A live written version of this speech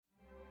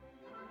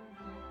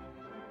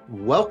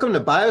Welcome to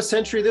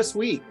BioCentury This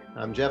Week.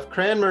 I'm Jeff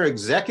Cranmer,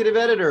 Executive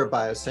Editor of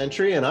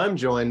BioCentury, and I'm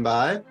joined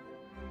by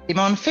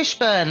Simon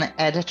Fishburne,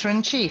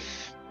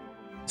 Editor-in-Chief.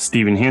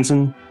 Stephen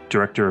Hansen,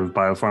 Director of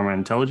Biopharma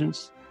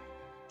Intelligence.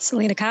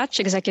 Selena Koch,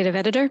 Executive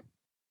Editor.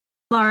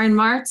 Lauren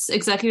Martz,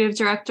 Executive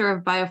Director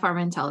of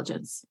Biopharma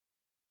Intelligence.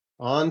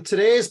 On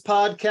today's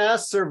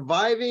podcast,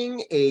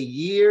 surviving a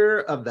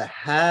year of the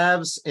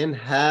haves and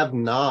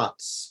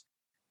have-nots.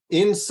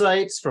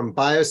 Insights from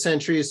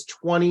BioCentury's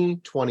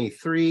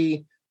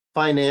 2023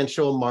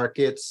 financial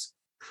markets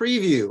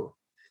preview.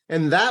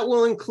 And that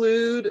will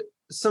include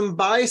some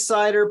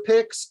buy-sider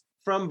picks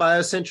from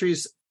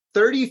BioCentury's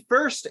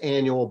 31st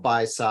annual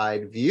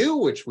buy-side view,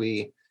 which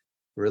we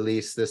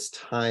release this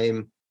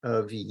time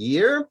of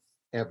year,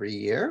 every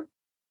year.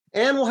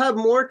 And we'll have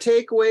more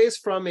takeaways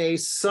from a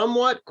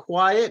somewhat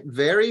quiet,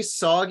 very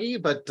soggy,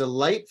 but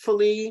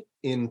delightfully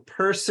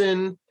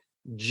in-person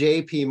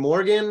JP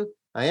Morgan.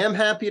 I am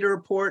happy to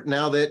report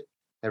now that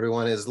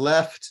everyone has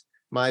left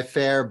my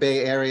fair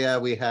Bay Area,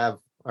 we have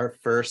our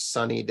first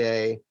sunny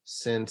day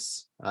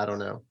since,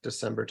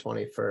 December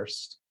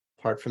 21st.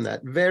 Apart from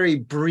that very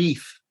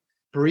brief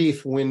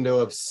window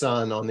of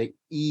sun on the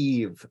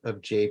eve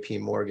of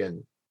JP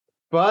Morgan.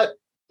 But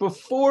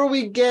before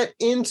we get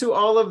into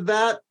all of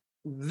that,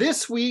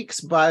 this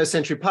week's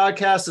BioCentury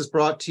podcast is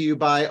brought to you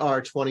by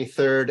our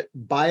 23rd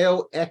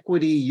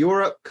BioEquity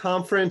Europe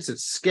Conference.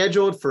 It's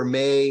scheduled for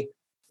May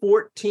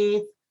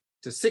 14th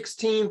to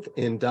 16th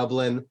in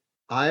Dublin,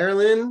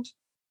 Ireland.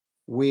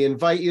 We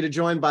invite you to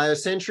join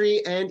BioCentury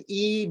and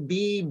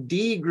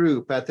EBD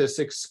Group at this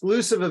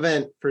exclusive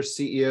event for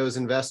CEOs,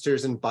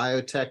 investors, and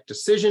biotech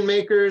decision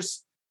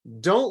makers.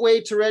 Don't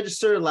wait to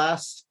register.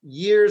 Last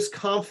year's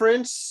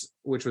conference,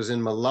 which was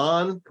in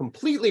Milan,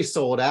 completely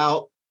sold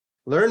out.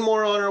 Learn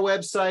more on our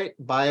website,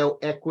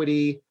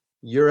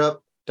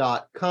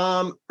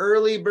 bioequityeurope.com.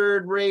 Early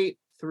bird rate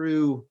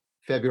through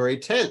February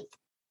 10th.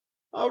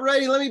 All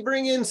righty, let me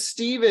bring in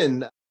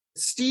Stephen.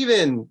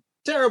 Stephen,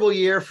 terrible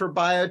year for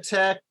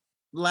biotech.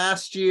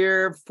 Last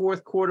year,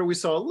 fourth quarter, we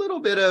saw a little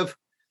bit of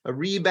a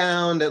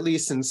rebound, at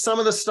least in some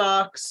of the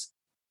stocks.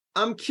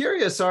 I'm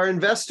curious, are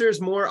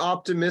investors more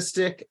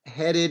optimistic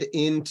headed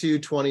into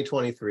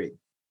 2023?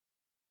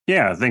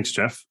 Yeah, thanks,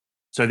 Jeff.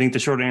 So I think the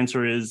short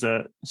answer is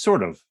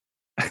sort of.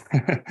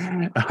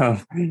 And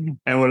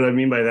what I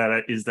mean by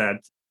that is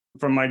that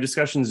from my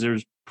discussions,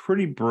 there's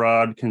pretty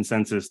broad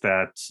consensus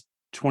that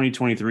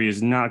 2023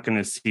 is not going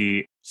to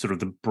see sort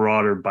of the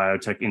broader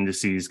biotech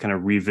indices kind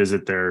of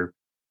revisit their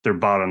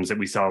bottoms that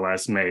we saw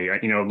last May.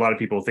 A lot of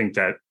people think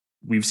that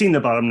we've seen the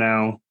bottom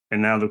now,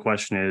 and now the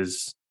question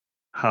is,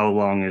 how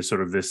long is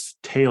sort of this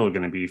tail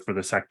going to be for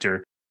the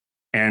sector?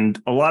 And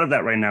a lot of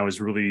that right now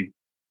is really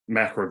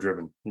macro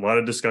driven. A lot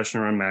of discussion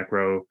around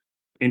macro,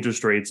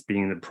 interest rates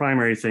being the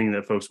primary thing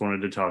that folks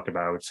wanted to talk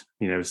about,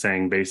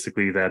 saying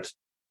basically that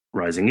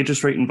rising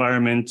interest rate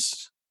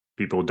environments,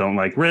 people don't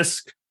like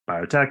risk,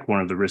 biotech,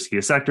 one of the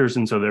riskiest sectors.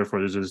 And so therefore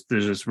there's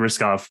this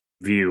risk off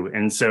view.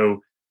 And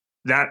so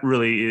that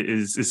really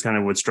is kind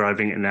of what's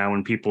driving it now.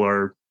 When people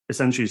are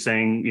essentially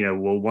saying,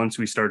 well, once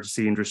we start to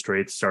see interest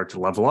rates start to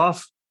level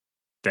off,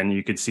 then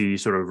you could see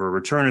sort of a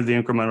return of the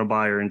incremental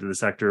buyer into the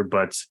sector.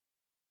 But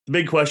the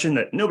big question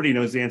that nobody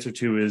knows the answer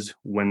to is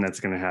when that's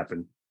going to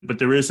happen. But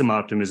there is some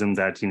optimism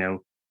that,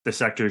 the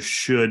sector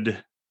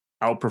should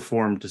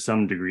outperform to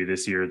some degree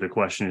this year. The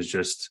question is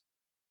just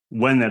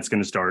when that's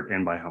going to start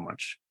and by how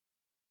much.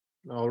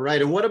 All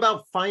right. And what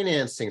about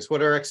financings?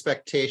 What are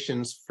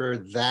expectations for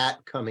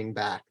that coming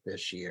back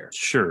this year?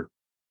 Sure.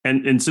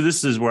 And so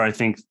this is where I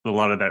think a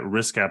lot of that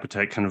risk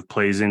appetite kind of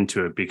plays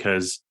into it,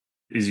 because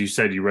as you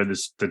said, you read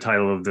this, the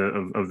title of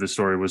the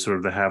story was sort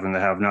of the have and the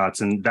have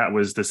nots. And that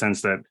was the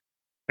sense that,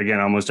 again,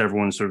 almost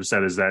everyone sort of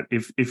said is that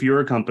if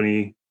you're a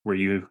company where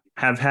you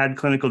have had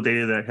clinical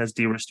data that has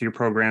de-risked your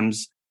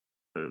programs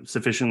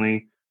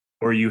sufficiently,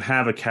 or you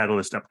have a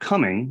catalyst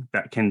upcoming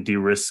that can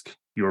de-risk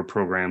your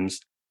programs,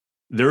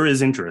 there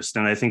is interest.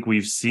 And I think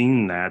we've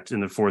seen that in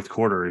the fourth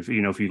quarter. If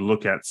you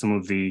look at some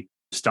of the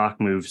stock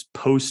moves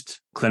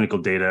post clinical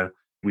data,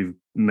 we've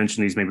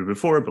mentioned these maybe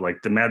before, but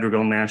like the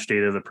Madrigal MASH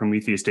data, the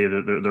Prometheus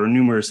data, there are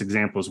numerous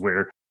examples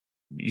where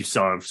you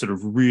saw a sort of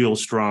real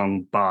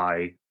strong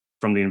buy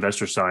from the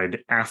investor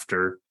side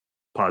after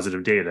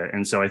positive data.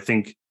 And so I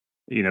think,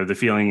 the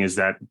feeling is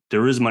that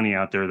there is money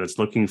out there that's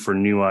looking for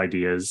new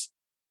ideas,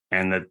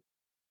 and that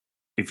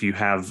if you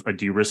have a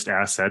de-risked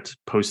asset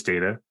post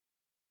data,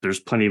 there's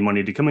plenty of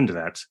money to come into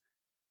that.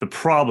 The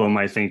problem,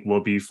 I think,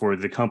 will be for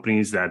the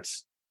companies that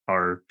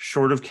are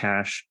short of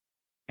cash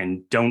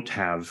and don't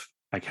have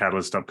a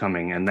catalyst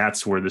upcoming. And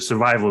that's where the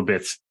survival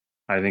bit,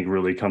 I think,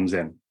 really comes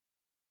in.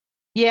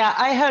 Yeah,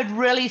 I heard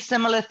really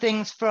similar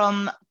things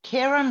from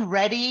Kieran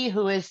Reddy,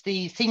 who is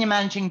the Senior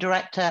Managing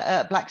Director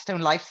at Blackstone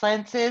Life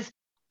Sciences,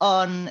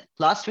 on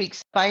last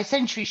week's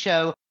BioCentury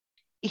show.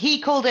 He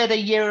called it a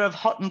year of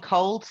hot and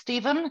cold,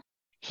 Stephen.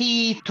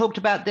 He talked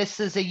about this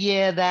as a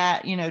year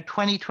that,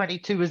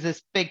 2022 was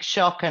this big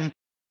shock and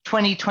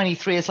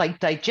 2023 is like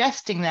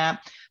digesting that.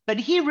 But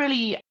he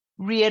really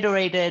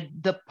reiterated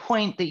the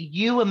point that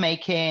you were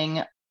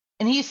making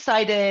And he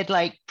cited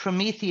like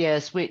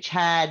Prometheus, which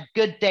had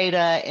good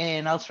data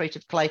in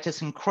ulcerative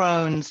colitis and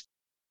Crohn's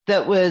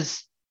that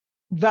was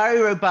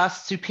very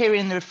robust, superior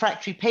in the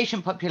refractory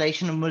patient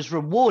population and was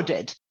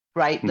rewarded,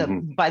 right,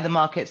 by the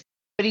markets.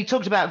 But he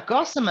talked about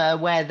Gossamer,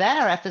 where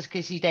their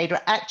efficacy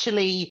data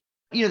actually,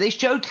 they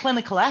showed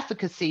clinical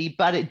efficacy,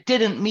 but it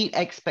didn't meet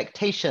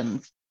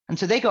expectations. And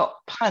so they got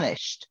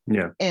punished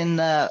in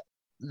the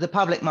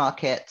public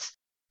markets.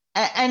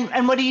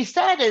 And what he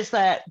said is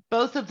that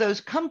both of those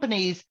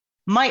companies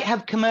might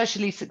have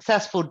commercially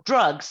successful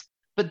drugs,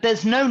 but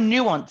there's no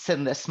nuance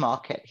in this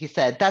market, he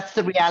said. That's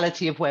the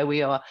reality of where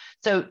we are.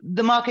 So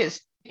the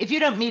markets, if you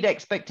don't meet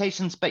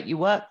expectations, but you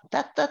work,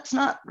 that's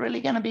not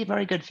really going to be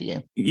very good for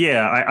you.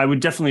 Yeah, I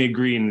would definitely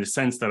agree in the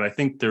sense that I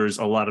think there's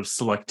a lot of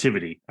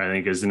selectivity, I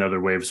think is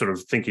another way of sort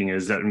of thinking,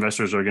 is that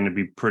investors are going to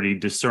be pretty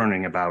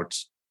discerning about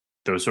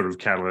those sort of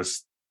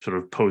catalysts, sort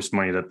of post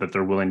money that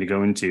they're willing to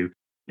go into.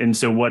 And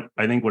so what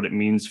it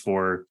means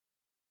for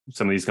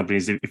some of these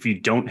companies, if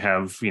you don't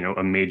have,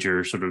 a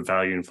major sort of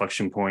value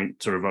inflection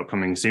point sort of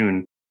upcoming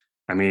soon,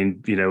 I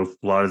mean, a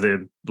lot of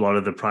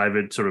the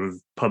private sort of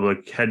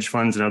public hedge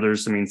funds and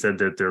others, said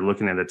that they're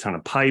looking at a ton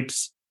of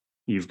pipes.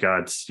 You've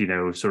got,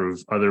 sort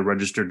of other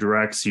registered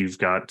directs. You've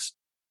got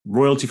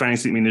royalty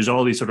financing. I mean, there's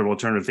all these sort of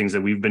alternative things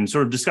that we've been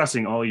sort of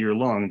discussing all year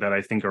long that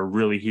I think are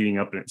really heating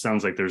up. And it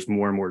sounds like there's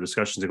more and more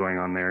discussions going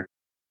on there.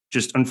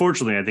 Just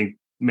unfortunately, I think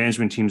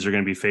management teams are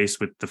going to be faced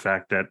with the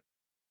fact that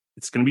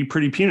it's going to be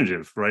pretty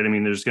punitive, right? I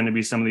mean, there's going to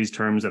be some of these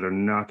terms that are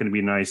not going to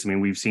be nice. I mean,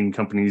 we've seen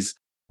companies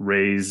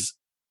raise,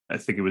 I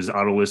think it was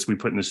Autolus we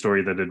put in the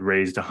story that had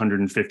raised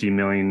 $150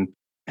 million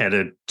at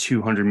a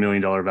 $200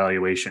 million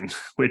valuation,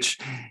 which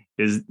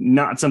is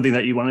not something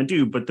that you want to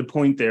do. But the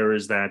point there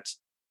is that,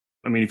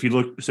 I mean, if you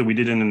look, so we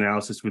did an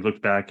analysis, we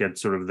looked back at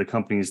sort of the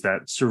companies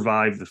that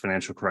survived the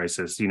financial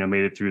crisis,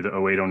 made it through the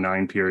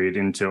 08-09 period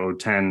into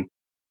 010,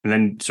 and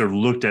then sort of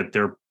looked at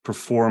their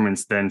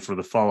performance then for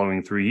the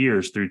following 3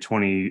 years through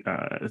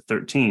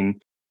 2013.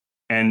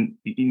 And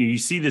you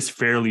see this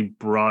fairly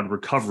broad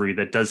recovery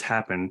that does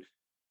happen,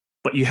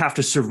 but you have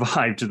to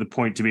survive to the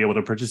point to be able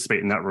to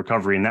participate in that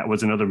recovery. And that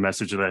was another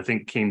message that I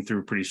think came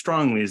through pretty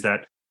strongly, is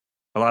that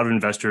a lot of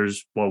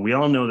investors, while we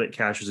all know that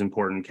cash is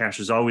important,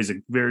 cash is always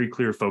a very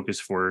clear focus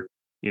for,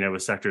 a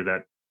sector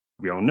that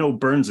we all know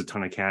burns a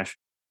ton of cash.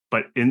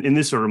 But in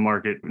this sort of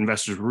market,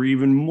 investors were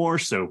even more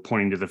so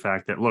pointing to the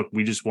fact that, look,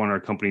 we just want our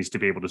companies to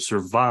be able to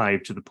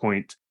survive to the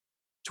point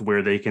to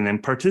where they can then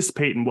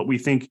participate in what we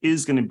think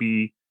is going to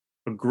be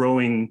a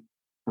growing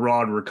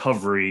broad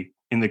recovery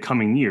in the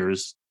coming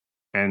years.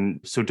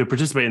 And so to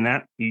participate in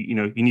that, you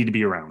need to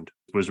be around,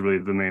 was really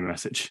the main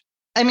message.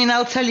 I mean,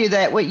 I'll tell you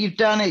that what you've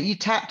done, you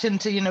tapped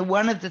into,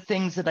 one of the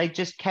things that I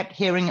just kept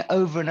hearing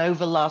over and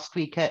over last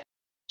week at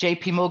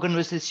JP Morgan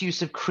was this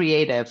use of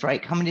creative,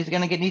 right? Companies are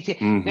going to need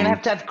to, you're going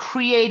to have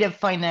creative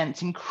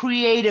financing,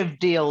 creative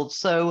deals.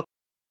 So,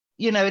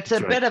 it's a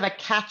bit of a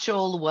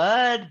catch-all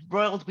word.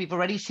 We've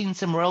already seen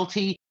some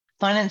royalty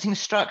financing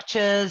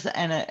structures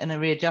and a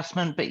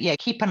readjustment, but yeah,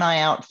 keep an eye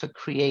out for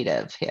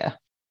creative here.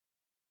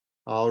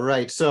 All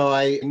right. So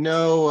I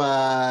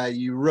know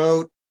you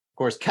wrote, of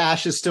course,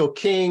 cash is still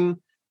king.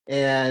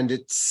 And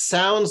it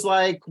sounds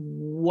like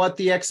what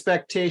the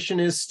expectation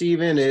is,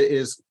 Stephen,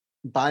 is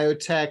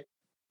biotech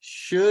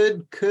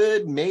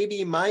could,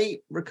 maybe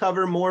might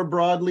recover more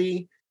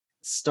broadly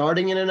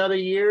starting in another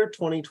year,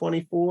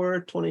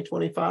 2024,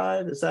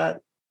 2025. Is that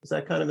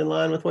kind of in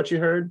line with what you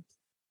heard?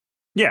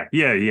 Yeah.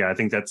 I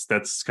think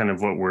that's kind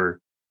of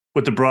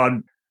what the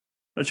broad,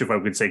 not sure if I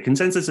would say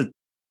consensus is.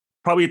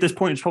 Probably at this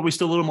point, it's probably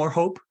still a little more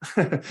hope.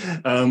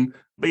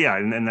 But yeah,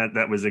 and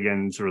that was,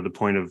 again, sort of the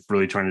point of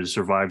really trying to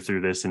survive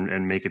through this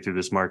and make it through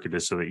this market,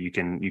 is so that you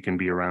can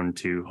be around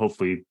to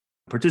hopefully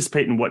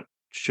participate in what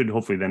should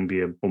hopefully then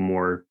be a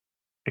more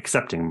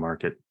accepting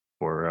market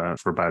for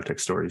biotech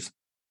stories.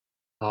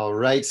 All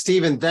right,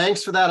 Stephen,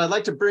 thanks for that. I'd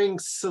like to bring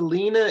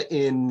Selena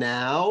in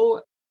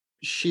now.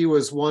 She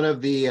was one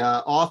of the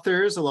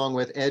authors, along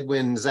with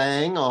Edwin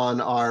Zhang,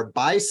 on our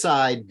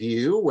buy-side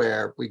view,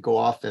 where we go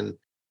off and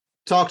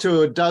talk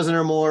to a dozen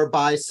or more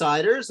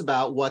buy-siders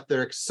about what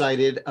they're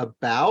excited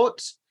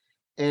about.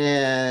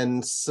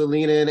 And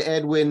Selena and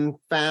Edwin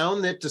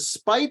found that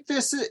despite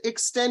this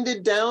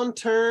extended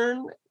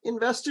downturn,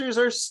 investors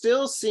are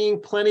still seeing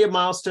plenty of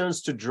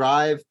milestones to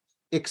drive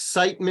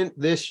excitement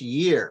this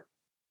year.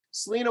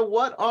 Selena,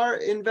 what are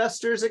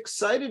investors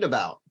excited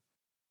about?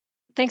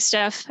 Thanks,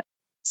 Jeff.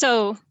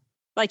 So,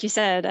 like you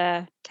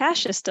said,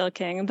 cash is still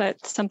king,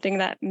 but something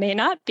that may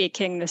not be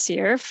king this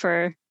year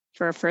for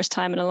a first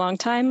time in a long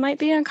time might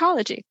be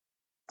oncology.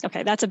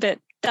 Okay, that's a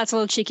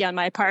little cheeky on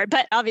my part,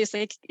 but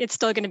obviously it's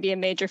still going to be a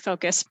major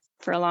focus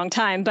for a long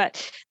time.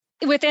 But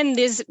within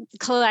this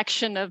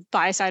collection of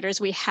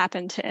buy-siders we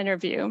happen to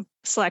interview,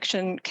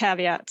 selection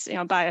caveats,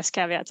 bias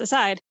caveats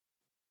aside,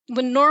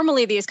 when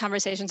normally these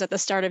conversations at the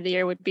start of the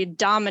year would be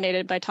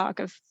dominated by talk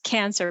of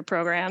cancer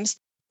programs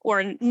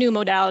or new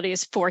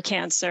modalities for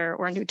cancer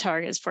or new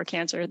targets for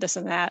cancer, this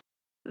and that,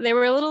 they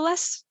were a little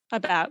less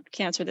about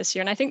cancer this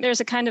year. And I think there's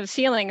a kind of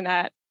feeling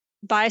that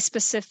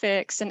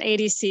bispecifics and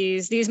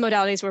ADCs, these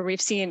modalities where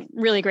we've seen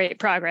really great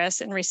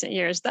progress in recent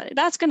years,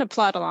 that's going to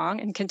plod along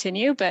and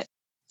continue. But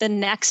the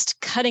next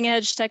cutting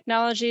edge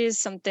technology is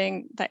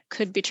something that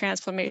could be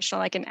transformational,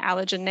 like an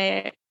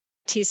allogeneic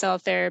T-cell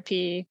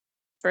therapy,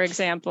 for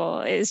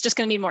example, is just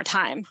going to need more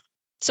time.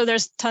 So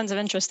there's tons of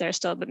interest there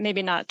still, but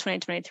maybe not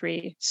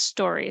 2023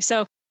 story.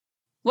 So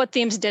what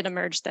themes did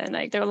emerge then?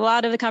 Like, there were a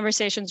lot of the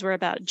conversations were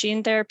about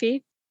gene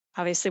therapy.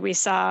 Obviously, we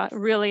saw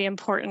really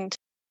important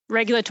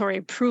regulatory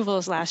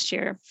approvals last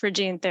year for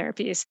gene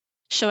therapies,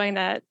 showing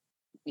that,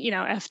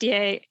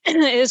 FDA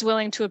is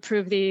willing to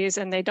approve these,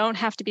 and they don't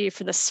have to be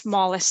for the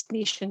smallest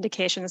niche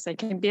indications. They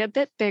can be a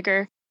bit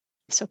bigger.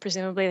 So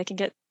presumably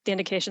the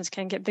indications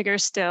can get bigger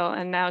still.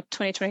 And now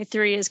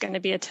 2023 is going to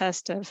be a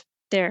test of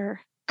their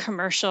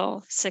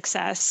commercial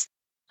success.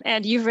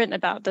 And you've written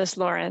about this,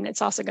 Lauren.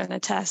 It's also going to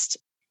test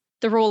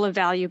the role of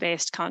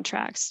value-based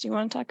contracts. Do you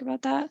want to talk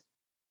about that?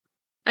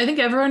 I think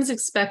everyone's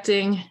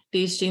expecting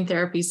these gene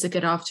therapies to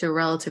get off to a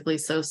relatively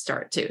slow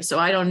start too. So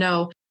I don't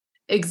know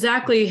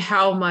exactly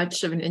how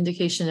much of an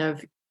indication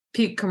of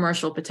peak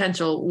commercial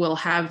potential we'll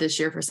have this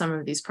year for some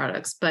of these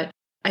products, but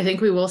I think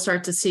we will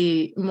start to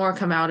see more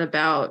come out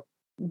about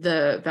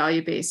the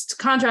value-based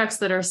contracts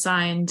that are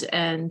signed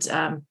and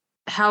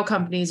how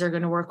companies are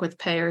going to work with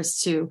payers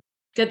to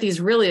get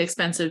these really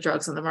expensive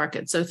drugs on the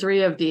market. So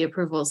 3 of the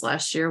approvals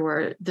last year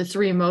were the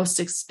 3 most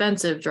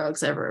expensive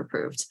drugs ever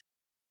approved.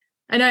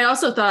 And I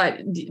also thought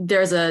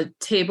there's a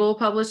table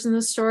published in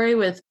the story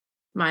with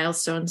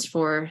milestones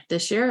for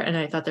this year. And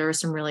I thought there were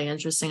some really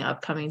interesting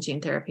upcoming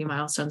gene therapy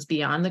milestones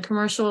beyond the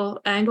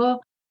commercial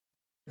angle.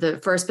 The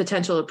first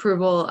potential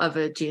approval of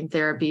a gene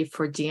therapy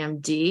for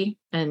DMD.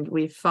 And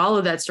we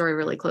followed that story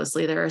really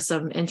closely. There are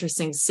some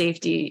interesting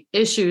safety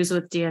issues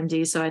with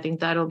DMD. So I think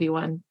that'll be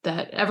one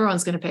that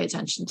everyone's going to pay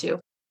attention to.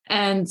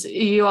 And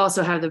you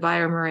also have the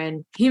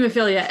BioMarin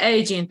hemophilia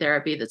A gene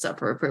therapy that's up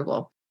for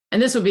approval.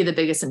 And this would be the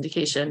biggest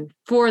indication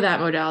for that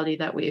modality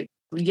that we've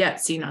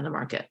yet seen on the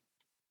market.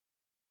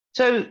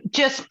 So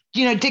just,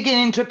 digging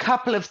into a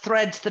couple of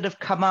threads that have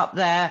come up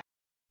there,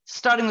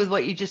 starting with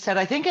what you just said,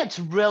 I think it's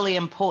really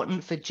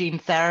important for gene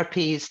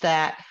therapies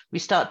that we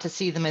start to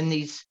see them in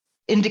these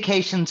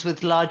indications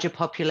with larger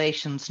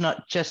populations,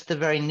 not just the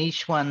very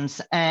niche ones.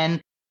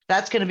 And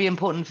that's going to be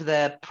important for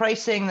the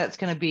pricing. That's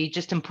going to be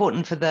just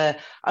important for the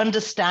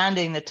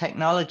understanding the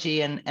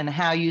technology and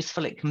how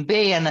useful it can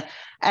be. And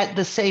at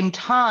the same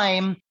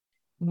time,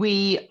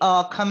 we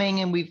are coming,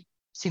 and we've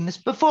seen this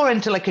before,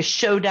 into like a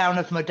showdown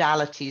of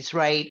modalities,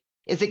 right?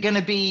 Is it going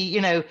to be,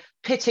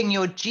 pitting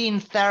your gene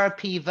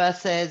therapy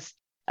versus,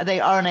 are they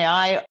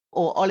RNAi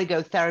or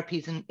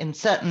oligotherapies in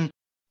certain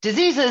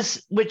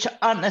diseases, which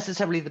aren't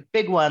necessarily the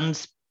big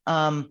ones.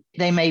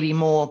 They may be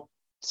more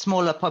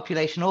smaller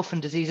population orphan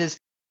diseases,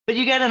 but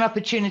you get an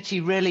opportunity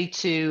really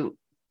to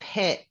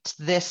pit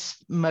this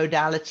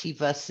modality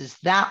versus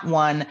that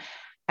one.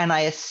 And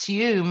I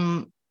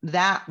assume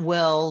that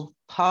will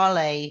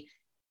parlay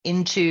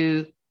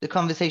into the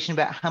conversation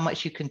about how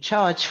much you can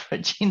charge for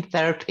gene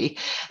therapy.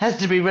 Has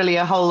to be really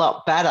a whole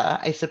lot better,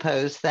 I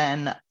suppose,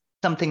 than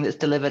something that's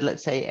delivered,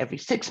 let's say, every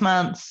 6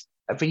 months,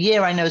 every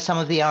year. I know some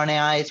of the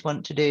RNAis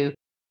want to do.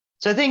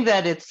 So I think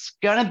that it's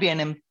going to be an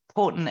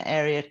important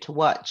area to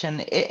watch. And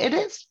it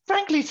is,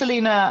 frankly,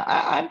 Selena,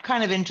 I'm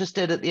kind of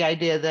interested at the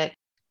idea that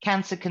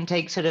cancer can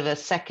take sort of a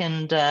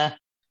second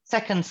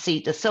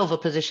seat, a silver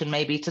position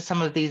maybe, to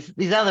some of these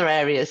other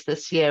areas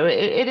this year.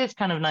 It is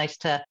kind of nice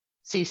to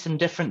see some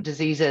different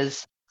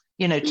diseases,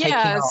 taking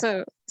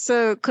off.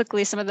 So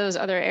quickly, some of those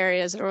other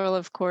areas will,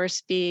 of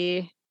course,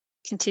 be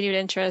continued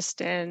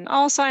interest in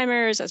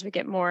Alzheimer's as we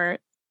get more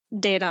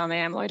data on the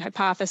amyloid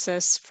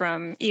hypothesis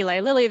from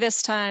Eli Lilly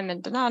this time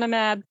and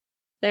donanemab.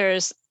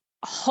 There's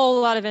a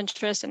whole lot of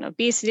interest in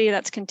obesity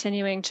that's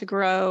continuing to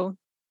grow.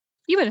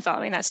 You've been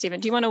following that, Stephen.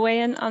 Do you want to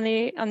weigh in on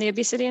the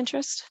obesity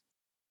interest?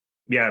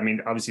 Yeah, I mean,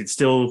 obviously, it's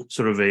still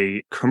sort of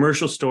a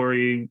commercial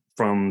story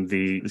from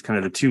the kind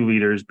of the 2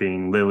 leaders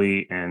being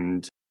Lilly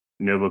and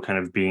Novo, kind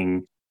of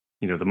being,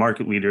 the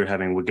market leader,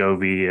 having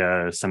Wegovy,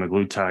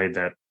 semaglutide,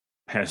 that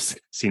has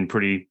seen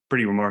pretty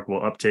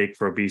remarkable uptake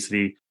for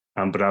obesity.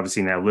 But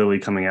obviously now Lilly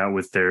coming out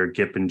with their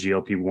GIP and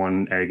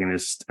GLP-1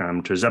 agonist,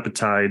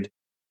 tirzepatide,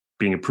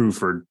 being approved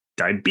for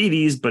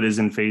diabetes, but is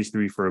in phase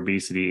 3 for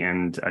obesity.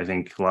 And I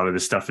think a lot of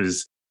this stuff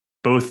is,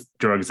 both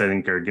drugs, I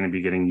think, are going to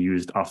be getting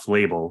used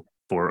off-label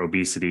for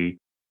obesity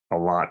a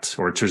lot,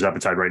 or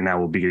tirzepatide right now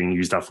will be getting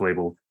used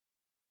off-label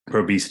for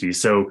obesity.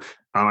 So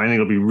I think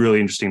it'll be really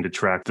interesting to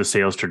track the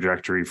sales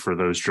trajectory for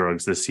those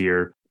drugs this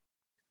year.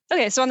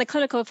 Okay, so on the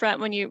clinical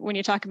front, when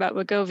you talk about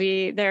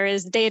Wegovy, there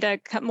is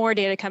more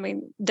data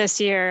coming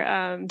this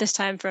year. This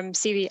time from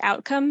CV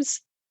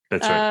Outcomes.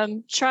 That's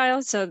right.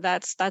 Trial. So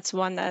that's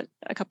one that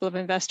a couple of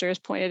investors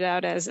pointed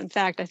out as, in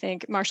fact, I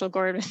think Marshall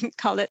Gordon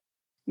called it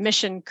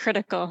mission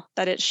critical,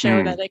 that it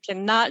showed that it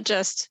can not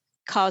just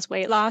cause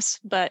weight loss,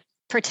 but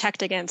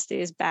protect against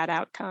these bad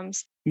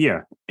outcomes.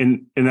 Yeah.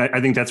 And I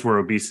think that's where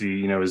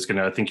obesity, is going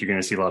to, I think you're going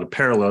to see a lot of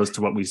parallels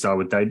to what we saw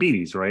with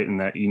diabetes, right? And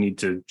that you need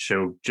to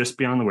show just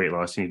beyond the weight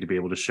loss, you need to be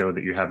able to show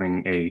that you're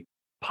having a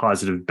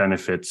positive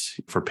benefits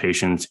for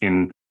patients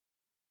in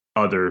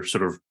other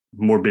sort of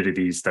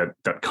morbidities that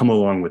come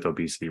along with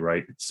obesity,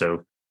 right?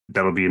 So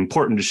that'll be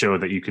important to show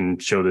that you can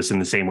show this in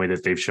the same way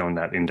that they've shown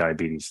that in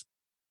diabetes.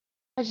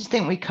 I just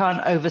think we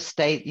can't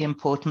overstate the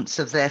importance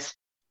of this.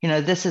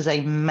 This is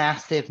a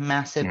massive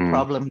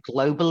problem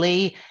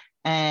globally.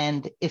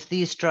 And if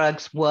these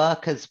drugs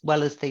work as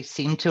well as they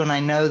seem to, and I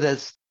know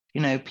there's,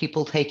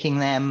 people taking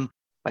them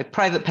by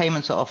private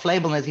payments or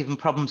off-label, and there's even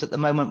problems at the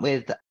moment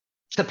with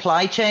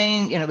supply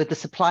chain, with the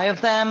supply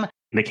of them.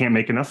 They can't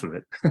make enough of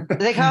it.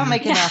 They can't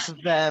make enough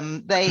of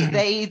them.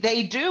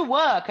 They do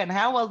work, and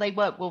how well they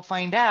work, we'll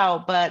find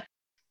out. But,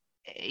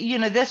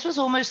 this was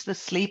almost the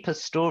sleeper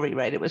story,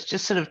 right? It was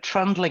just sort of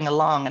trundling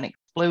along and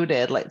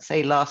exploded, let's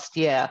say last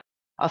year,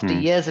 after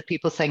years of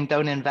people saying,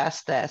 don't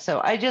invest there.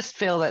 So I just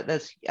feel that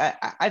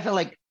I feel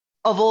like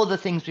of all the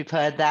things we've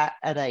heard, that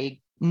at a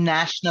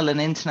national and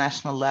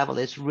international level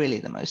is really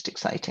the most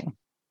exciting.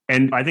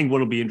 And I think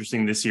what'll be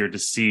interesting this year to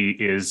see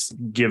is,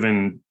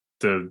 given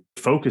the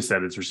focus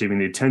that it's receiving,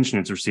 the attention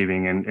it's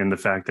receiving, and the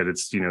fact that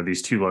it's,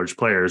 these two large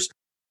players,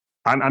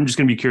 I'm just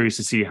going to be curious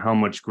to see how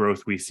much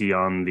growth we see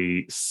on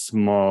the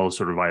small,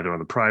 sort of either on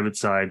the private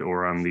side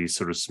or on the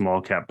sort of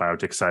small cap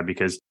biotech side,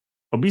 because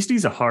obesity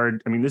is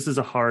this is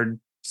a hard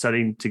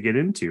setting to get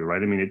into,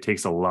 right? It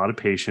takes a lot of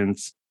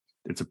patience.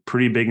 It's a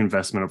pretty big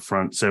investment up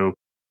front. So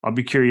I'll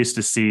be curious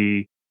to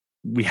see.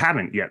 We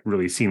haven't yet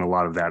really seen a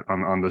lot of that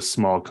on the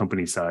small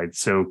company side.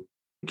 So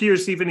I'm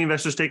curious to see if any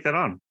investors take that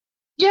on.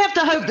 You have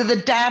to hope that the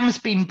dam's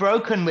been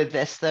broken with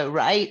this, though,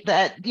 right?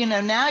 That,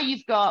 now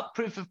you've got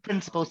proof of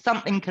principle,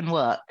 something can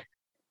work.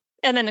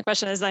 And then the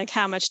question is,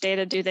 how much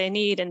data do they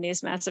need in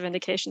these massive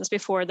indications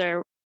before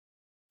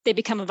they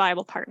become a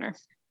viable partner,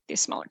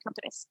 these smaller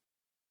companies?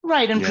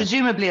 Right. And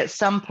presumably at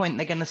some point,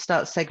 they're going to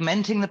start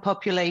segmenting the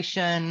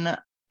population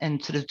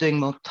and sort of doing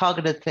more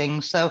targeted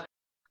things. So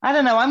I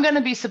don't know. I'm going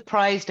to be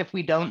surprised if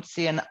we don't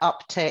see an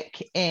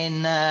uptick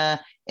in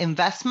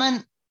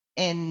investment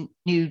in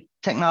new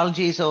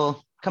technologies or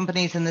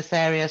companies in this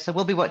area. So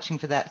we'll be watching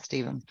for that,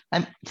 Stephen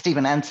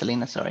and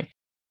Selena, sorry.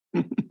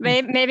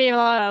 Maybe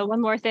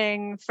one more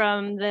thing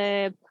from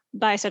the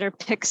Biocentre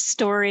PIC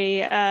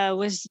story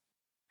was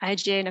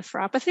IgA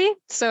nephropathy.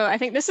 So I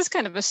think this is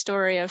kind of a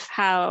story of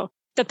how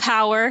the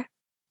power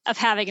of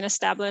having an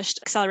established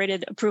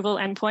accelerated approval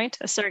endpoint,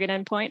 a surrogate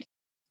endpoint.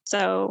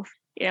 So,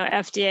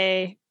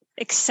 FDA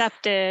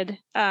accepted,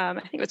 I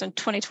think it was in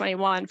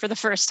 2021, for the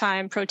first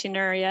time,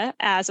 proteinuria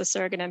as a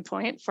surrogate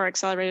endpoint for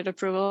accelerated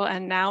approval.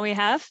 And now we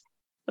have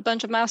a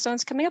bunch of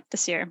milestones coming up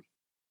this year.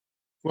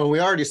 Well, we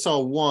already saw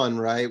one,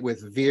 right,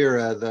 with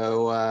Vera,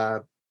 though.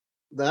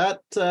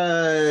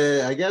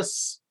 I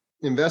guess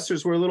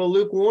investors were a little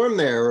lukewarm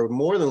there, or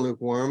more than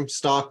lukewarm.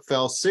 Stock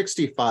fell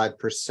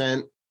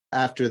 65%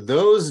 after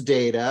those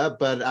data,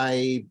 but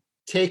I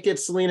take it,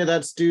 Selena,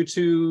 that's due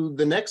to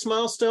the next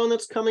milestone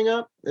that's coming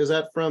up? Is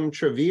that from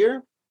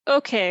Travere?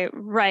 Okay,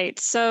 right.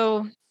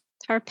 So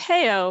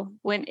Tarpeyo,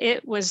 when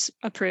it was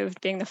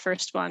approved, being the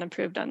first one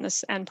approved on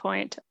this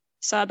endpoint,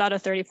 saw about a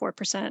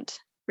 34%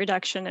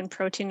 reduction in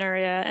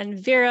proteinuria, and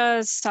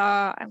Vera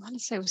saw, I want to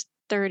say it was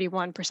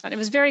 31%. It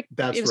was very,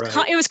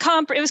 it was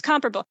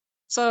comparable.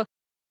 So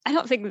I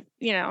don't think,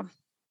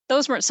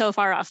 those weren't so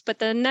far off. But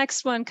the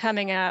next one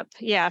coming up,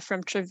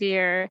 from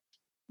Travere,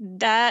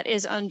 that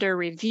is under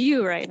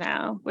review right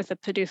now with a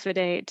PDUFA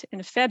date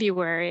in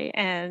February.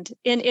 And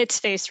in its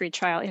phase 3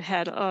 trial, it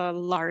had a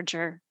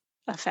larger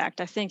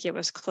effect. I think it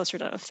was closer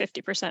to a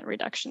 50%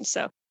 reduction.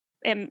 So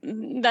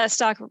that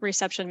stock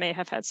reception may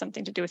have had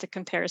something to do with the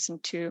comparison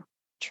to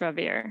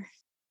Travere.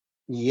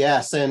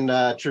 Yes, and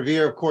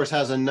Travere, of course,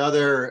 has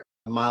another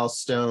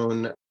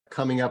milestone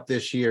coming up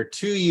this year,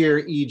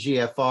 2-year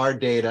eGFR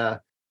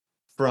data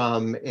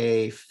from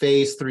a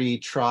phase 3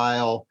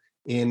 trial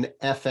in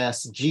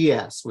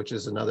FSGS, which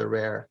is another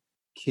rare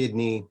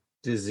kidney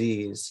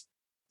disease.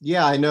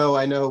 Yeah, I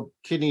know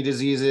kidney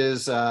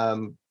diseases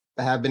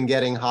have been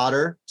getting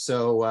hotter,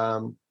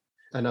 so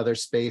another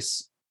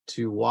space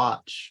to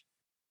watch.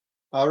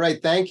 All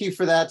right, thank you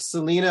for that,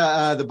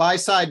 Selena. The Buy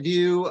Side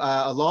View,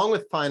 along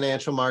with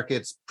Financial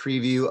Markets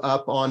Preview,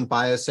 up on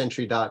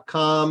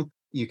biocentury.com.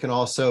 You can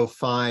also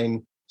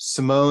find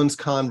Simone's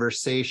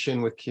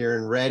conversation with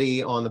Kieran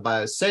Reddy on the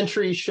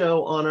BioCentury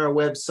show on our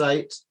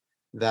website.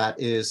 That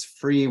is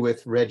free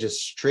with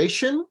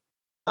registration.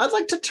 I'd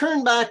like to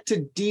turn back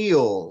to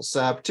deals,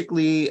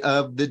 particularly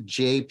of the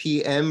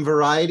JPM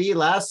variety.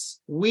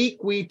 Last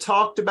week, we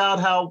talked about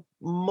how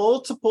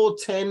multiple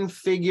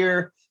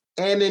 10-figure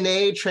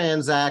M&A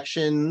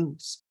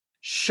transactions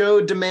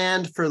showed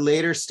demand for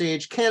later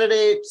stage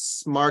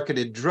candidates,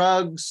 marketed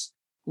drugs,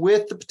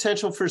 with the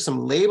potential for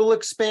some label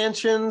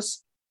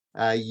expansions.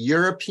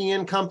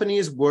 European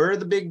companies were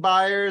the big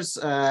buyers,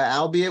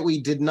 albeit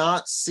we did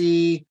not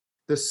see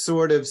the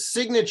sort of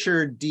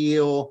signature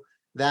deal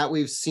that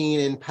we've seen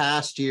in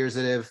past years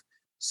that have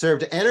serve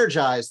to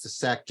energize the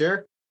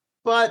sector.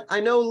 But I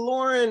know,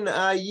 Lauren,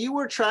 you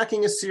were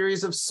tracking a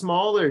series of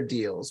smaller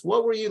deals.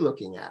 What were you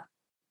looking at?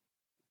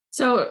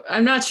 So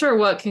I'm not sure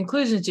what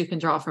conclusions you can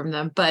draw from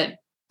them, but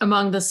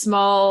among the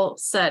small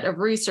set of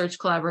research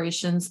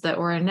collaborations that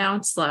were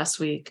announced last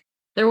week,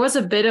 there was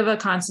a bit of a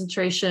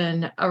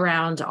concentration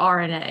around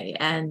RNA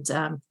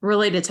and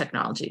related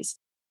technologies.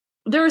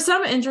 There were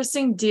some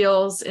interesting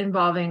deals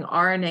involving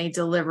RNA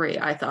delivery,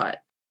 I thought.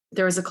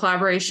 There was a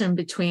collaboration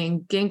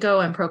between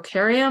Ginkgo and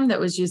Procarium that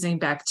was using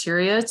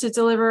bacteria to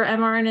deliver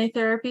mRNA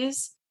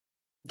therapies.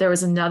 There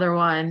was another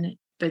one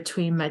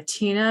between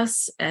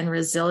Matinas and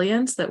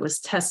Resilience that was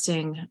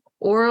testing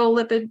oral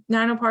lipid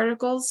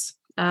nanoparticles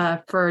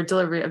for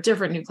delivery of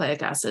different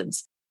nucleic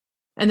acids.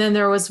 And then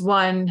there was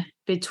one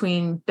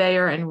between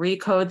Bayer and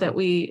Recode that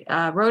we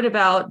wrote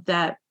about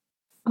that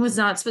was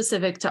not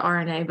specific to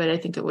RNA, but I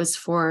think it was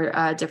for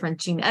different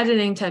gene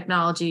editing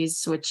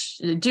technologies, which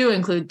do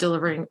include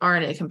delivering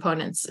RNA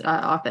components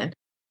often,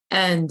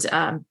 and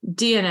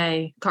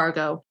DNA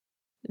cargo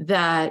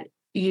that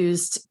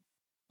used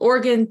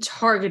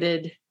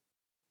organ-targeted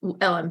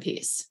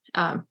LNPs.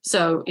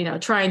 So,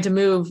 trying to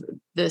move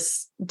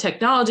this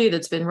technology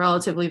that's been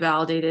relatively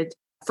validated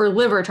for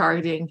liver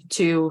targeting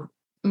to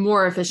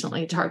more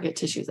efficiently target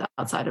tissues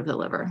outside of the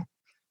liver.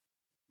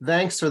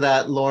 Thanks for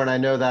that, Lauren. I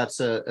know that's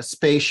a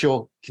space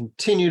you'll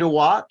continue to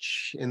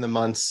watch in the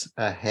months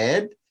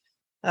ahead.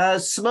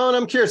 Simone,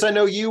 I'm curious. I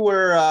know you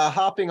were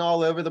hopping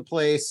all over the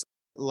place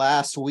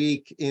last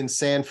week in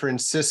San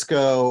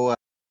Francisco.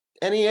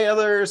 Any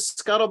other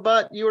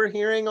scuttlebutt you were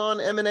hearing on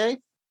M&A?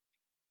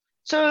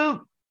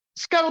 So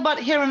scuttlebutt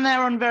here and there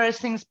on various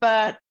things,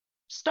 but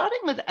starting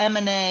with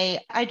M&A,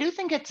 I do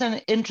think it's an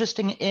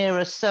interesting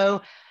era.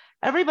 So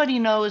everybody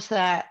knows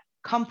that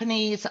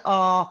companies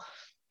are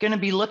going to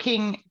be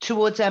looking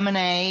towards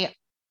M&A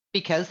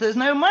because there's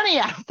no money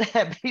out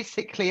there,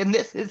 basically. And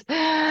this is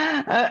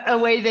a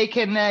way they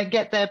can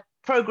get their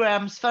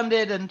programs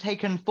funded and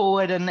taken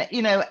forward. And,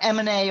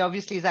 M&A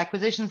obviously is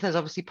acquisitions. There's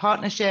obviously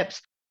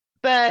partnerships.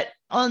 But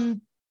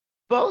on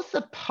both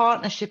the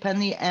partnership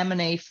and the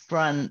M&A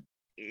front,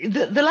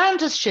 the land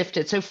has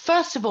shifted. So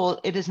first of all,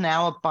 it is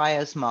now a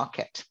buyer's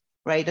market,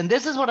 right? And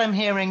this is what I'm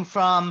hearing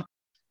from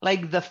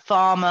like the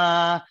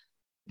pharma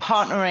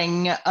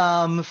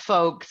partnering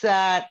folks,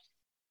 that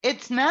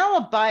it's now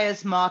a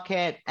buyer's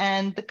market,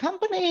 and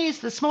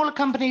the smaller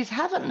companies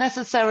haven't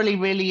necessarily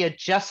really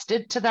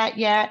adjusted to that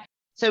yet.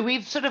 So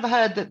we've sort of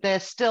heard that they're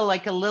still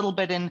like a little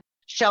bit in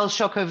shell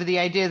shock over the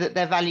idea that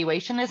their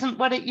valuation isn't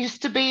what it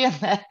used to be, and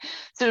they're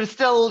sort of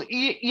still,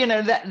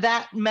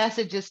 that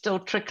message is still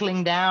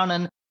trickling down.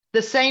 And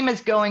the same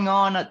is going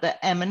on at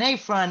the M&A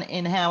front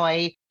in how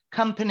a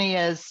company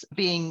is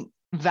being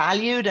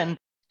valued and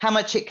how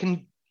much it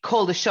can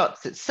call the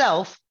shots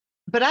itself.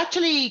 But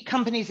actually,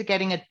 companies are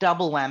getting a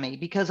double whammy,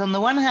 because on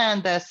the one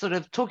hand, they're sort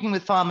of talking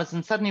with farmers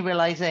and suddenly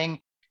realizing,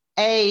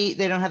 A,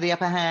 they don't have the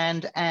upper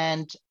hand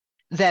and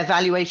their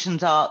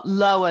valuations are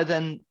lower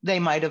than they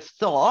might have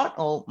thought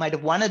or might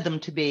have wanted them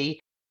to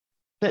be.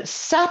 But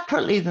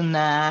separately than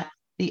that,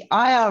 the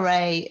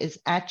IRA is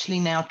actually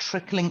now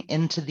trickling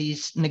into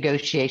these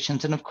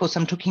negotiations. And of course,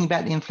 I'm talking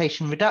about the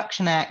Inflation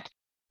Reduction Act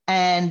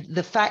and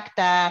the fact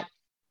that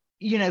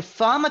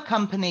pharma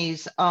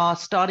companies are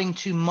starting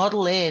to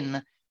model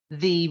in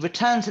the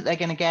returns that they're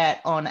going to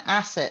get on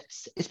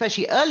assets,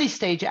 especially early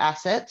stage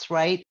assets,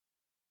 right,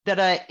 that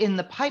are in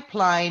the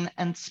pipeline.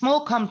 And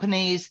small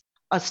companies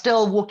are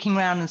still walking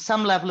around in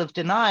some level of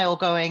denial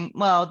going,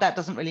 well, that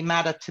doesn't really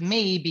matter to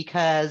me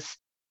because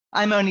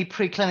I'm only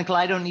preclinical.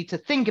 I don't need to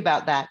think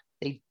about that.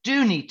 They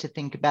do need to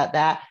think about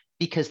that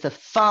because the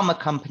pharma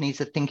companies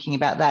are thinking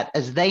about that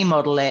as they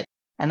model it.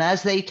 And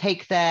as they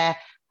take their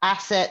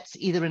assets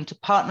either into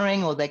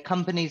partnering or their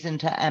companies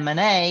into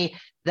M&A,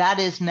 that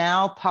is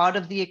now part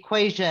of the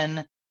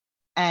equation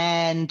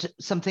and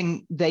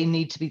something they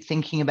need to be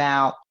thinking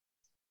about.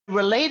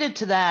 Related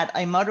to that,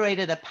 I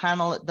moderated a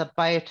panel at the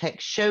Biotech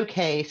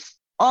Showcase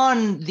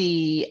on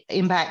the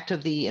impact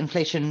of the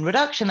Inflation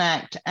Reduction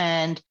Act.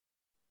 And,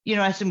 I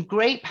had some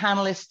great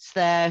panelists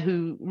there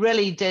who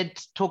really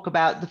did talk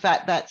about the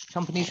fact that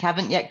companies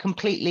haven't yet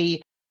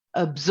completely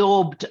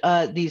absorbed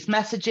these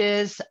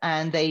messages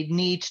and they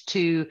need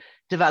to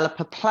develop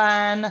a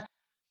plan.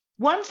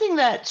 One thing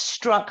that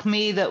struck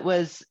me that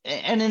was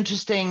an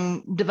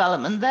interesting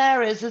development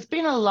there is there's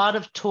been a lot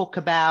of talk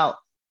about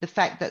the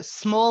fact that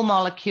small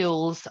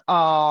molecules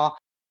are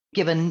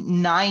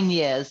given 9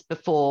 years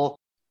before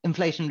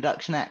Inflation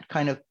Reduction Act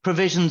kind of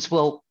provisions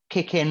will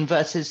kick in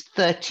versus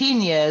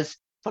 13 years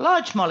for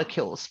large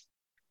molecules.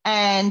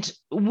 And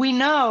we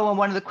know, and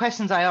one of the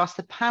questions I asked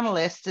the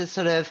panelists is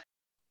sort of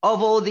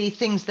all the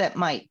things that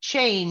might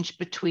change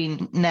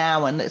between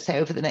now and let's say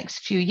over the next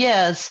few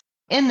years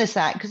in this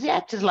act, because the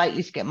act is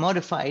likely to get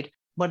modified.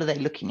 What are they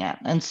looking at?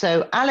 And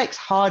so Alex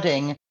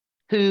Harding,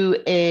 who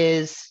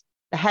is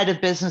the head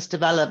of business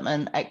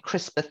development at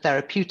CRISPR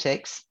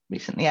Therapeutics,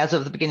 recently as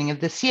of the beginning of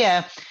this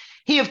year,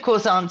 he of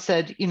course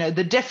answered,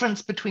 the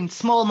difference between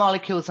small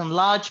molecules and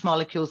large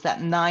molecules,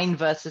 that 9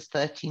 versus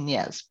 13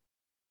 years.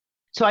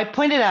 So I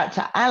pointed out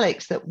to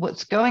Alex that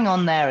what's going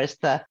on there is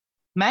the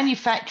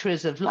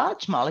manufacturers of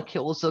large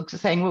molecules are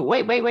saying, well,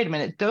 wait a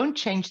minute, don't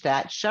change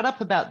that. Shut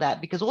up about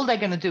that, because all they're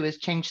going to do is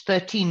change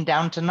 13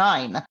 down to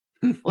 9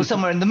 or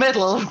somewhere in the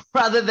middle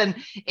rather than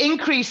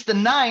increase the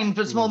 9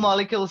 for small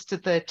molecules to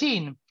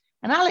 13.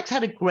 And Alex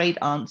had a great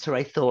answer,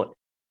 I thought.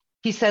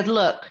 He said,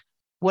 look,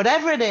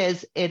 whatever it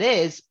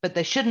is, but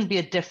there shouldn't be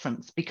a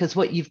difference, because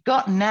what you've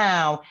got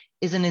now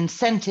is an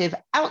incentive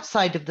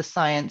outside of the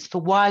science for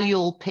why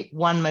you'll pick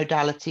one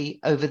modality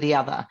over the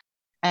other.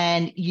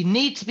 And you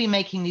need to be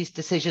making these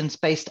decisions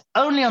based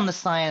only on the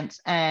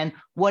science and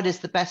what is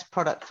the best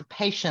product for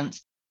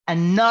patients,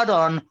 and not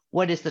on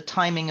what is the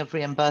timing of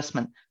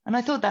reimbursement. And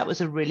I thought that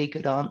was a really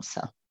good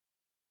answer.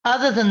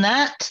 Other than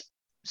that,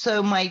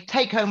 so my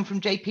take home from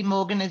JP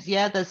Morgan is,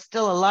 yeah, there's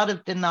still a lot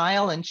of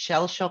denial and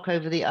shell shock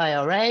over the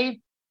IRA.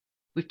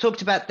 We've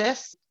talked about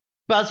this.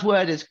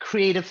 Buzzword is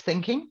creative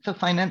thinking for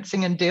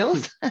financing and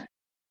deals.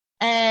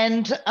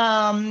 And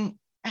I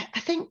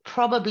think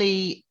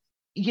probably,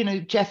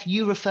 Jeff,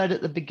 you referred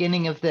at the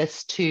beginning of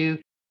this to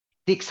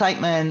the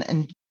excitement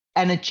and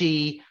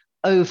energy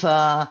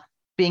over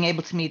being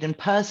able to meet in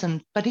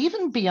person. But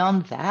even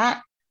beyond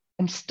that,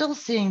 I'm still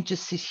seeing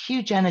just this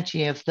huge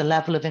energy of the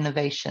level of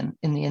innovation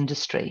in the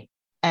industry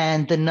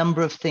and the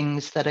number of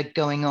things that are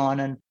going on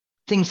and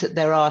things that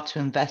there are to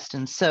invest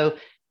in. So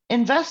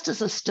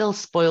investors are still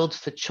spoiled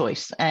for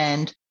choice.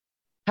 And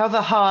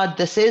however hard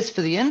this is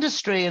for the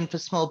industry and for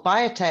small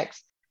biotechs,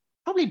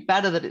 probably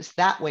better that it's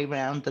that way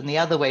round than the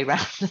other way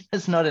round.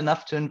 There's not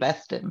enough to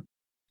invest in.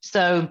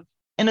 So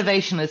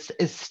innovation is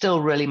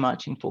still really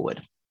marching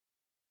forward.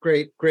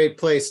 Great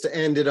place to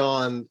end it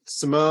on.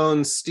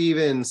 Simone,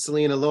 Stephen,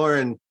 Selena,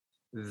 Lauren,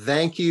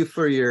 thank you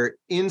for your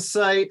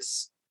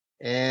insights.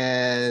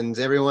 And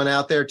everyone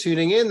out there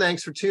tuning in,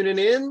 thanks for tuning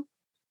in.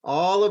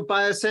 All of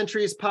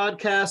BioCentury's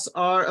podcasts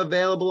are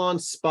available on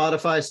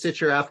Spotify,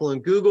 Stitcher, Apple,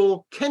 and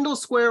Google. Kendall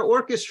Square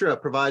Orchestra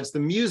provides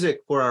the music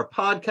for our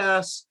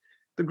podcasts.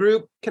 The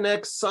group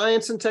connects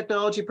science and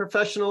technology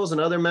professionals and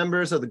other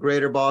members of the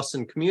greater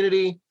Boston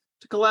community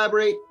to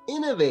collaborate,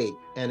 innovate,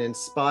 and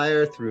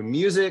inspire through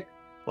music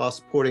while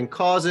supporting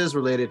causes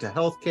related to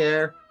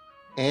healthcare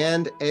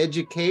and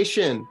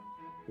education.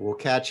 We'll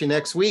catch you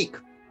next week.